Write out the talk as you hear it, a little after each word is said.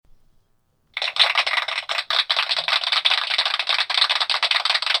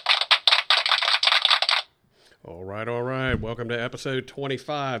All right. Welcome to episode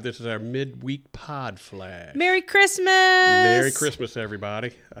 25. This is our midweek pod flash. Merry Christmas! Merry Christmas,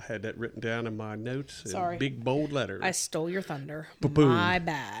 everybody. I had that written down in my notes in big, bold letters. I stole your thunder. Ba-boom. My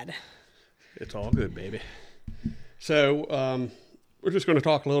bad. It's all good, baby. So we're just going to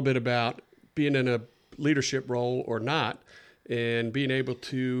talk a little bit about being in a leadership role or not, and being able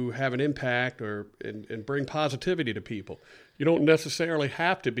to have an impact and bring positivity to people. You don't necessarily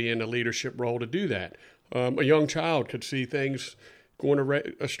have to be in a leadership role to do that. A young child could see things going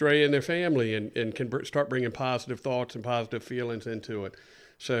astray in their family and can start bringing positive thoughts and positive feelings into it.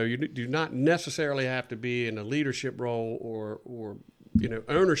 So you do not necessarily have to be in a leadership role or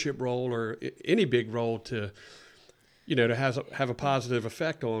ownership role or any big role to have a positive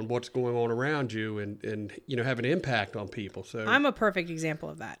effect on what's going on around you and have an impact on people. So I'm a perfect example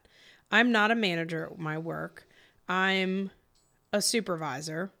of that. I'm not a manager at my work. I'm a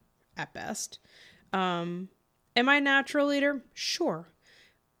supervisor at best. Am I a natural leader? Sure.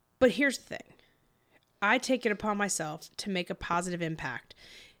 But here's the thing. I take it upon myself to make a positive impact.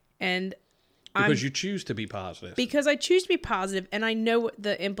 And because you choose to be positive. Because I choose to be positive, and I know what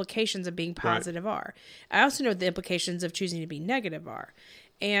the implications of being positive are. I also know what the implications of choosing to be negative are.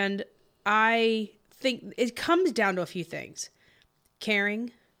 And I think it comes down to a few things.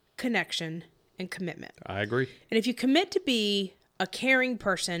 Caring, connection, and commitment. I agree. And if you commit to be a caring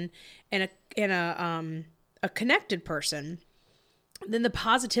person and a connected person, then the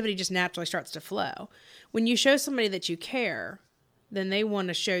positivity just naturally starts to flow. When you show somebody that you care, then they want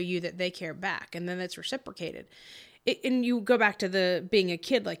to show you that they care back, and then that's reciprocated. And you go back to being a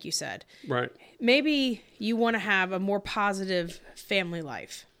kid, like you said. Right. Maybe you want to have a more positive family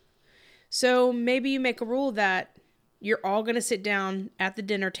life. So maybe you make a rule that you're all going to sit down at the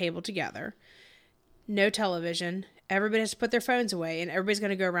dinner table together. No television. Everybody has to put their phones away, and everybody's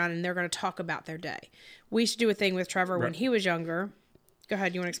going to go around and they're going to talk about their day. We used to do a thing with Trevor when he was younger. Go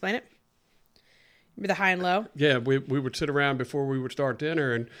ahead. You want to explain it? The high and low? Yeah, we would sit around before we would start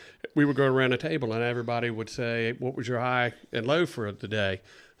dinner, and we would go around a table, and everybody would say, what was your high and low for the day?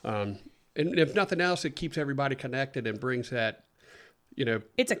 And if nothing else, it keeps everybody connected and brings that,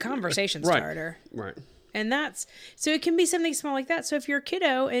 It's a conversation starter. Right. And so it can be something small like that. So if you're a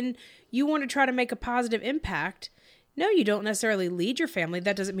kiddo and you want to try to make a positive impact, no, you don't necessarily lead your family.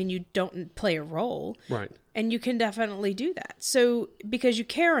 That doesn't mean you don't play a role. Right. And you can definitely do that. So because you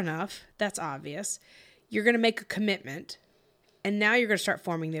care enough, that's obvious, you're going to make a commitment. And now you're going to start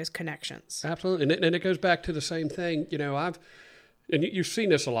forming those connections. Absolutely. And it goes back to the same thing. You've seen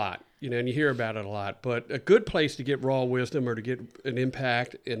this a lot, and you hear about it a lot. But a good place to get raw wisdom or to get an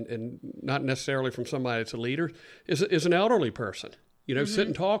impact, and not necessarily from somebody that's a leader, is an elderly person. Sit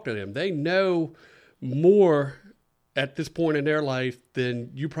and talk to them. They know more at this point in their life than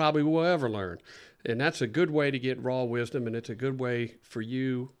you probably will ever learn. And that's a good way to get raw wisdom, and it's a good way for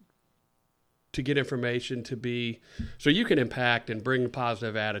you to get information so you can impact and bring a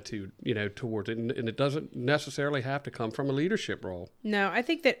positive attitude, towards it. And it doesn't necessarily have to come from a leadership role. No, I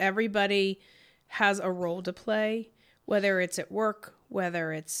think that everybody has a role to play, whether it's at work,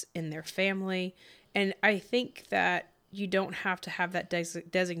 whether it's in their family. And I think that you don't have to have that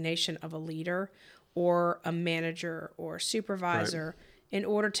designation of a leader or a manager or a supervisor in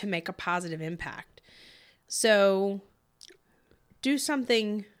order to make a positive impact. So do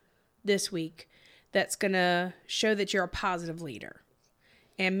something this week that's going to show that you're a positive leader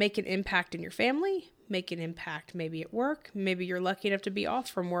and make an impact in your family, make an impact maybe at work. Maybe you're lucky enough to be off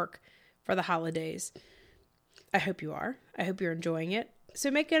from work for the holidays. I hope you are. I hope you're enjoying it.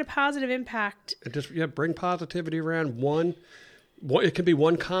 So make it a positive impact. And just bring positivity around one. It can be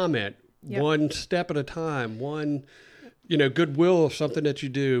one comment, one step at a time, one, goodwill of something that you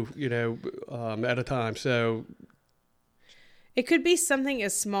do, at a time. So it could be something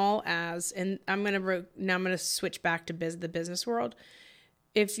as small as, and I'm going to switch back to the business world.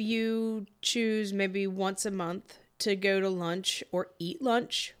 If you choose maybe once a month to go to lunch or eat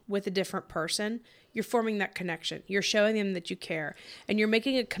lunch with a different person, you're forming that connection. You're showing them that you care, and you're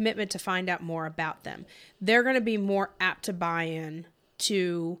making a commitment to find out more about them. They're going to be more apt to buy in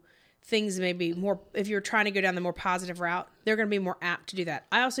to things, maybe more, if you're trying to go down the more positive route, they're going to be more apt to do that.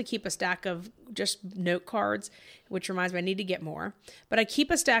 I also keep a stack of just note cards, which reminds me I need to get more, but I keep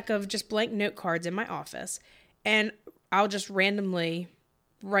a stack of just blank note cards in my office, and I'll just randomly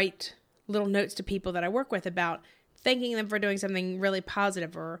write little notes to people that I work with about thanking them for doing something really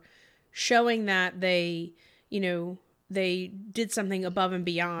positive or showing that they did something above and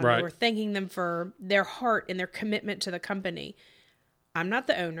beyond, or thanking them for their heart and their commitment to the company. I'm not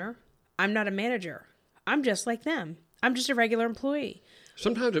the owner. I'm not a manager. I'm just like them. I'm just a regular employee.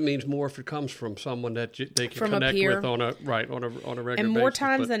 Sometimes it means more if it comes from someone that they can From a connect peer. with on a regular basis. And more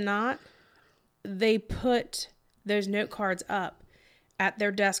times than not, they put those note cards up at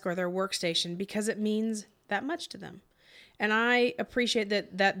their desk or their workstation because it means that much to them. And I appreciate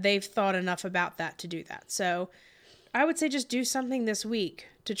that they've thought enough about that to do that. So I would say just do something this week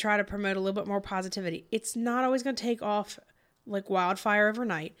to try to promote a little bit more positivity. It's not always going to take off like wildfire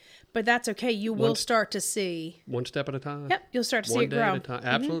overnight, but that's okay. You will start to see. One step at a time. Yep, you'll start to see it grow. One day at a time.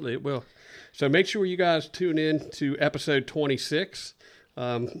 Absolutely, it will. So make sure you guys tune in to episode 26.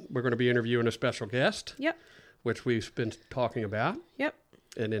 We're going to be interviewing a special guest. Yep. Which we've been talking about. Yep.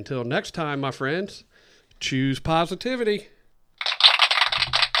 And until next time, my friends, choose positivity.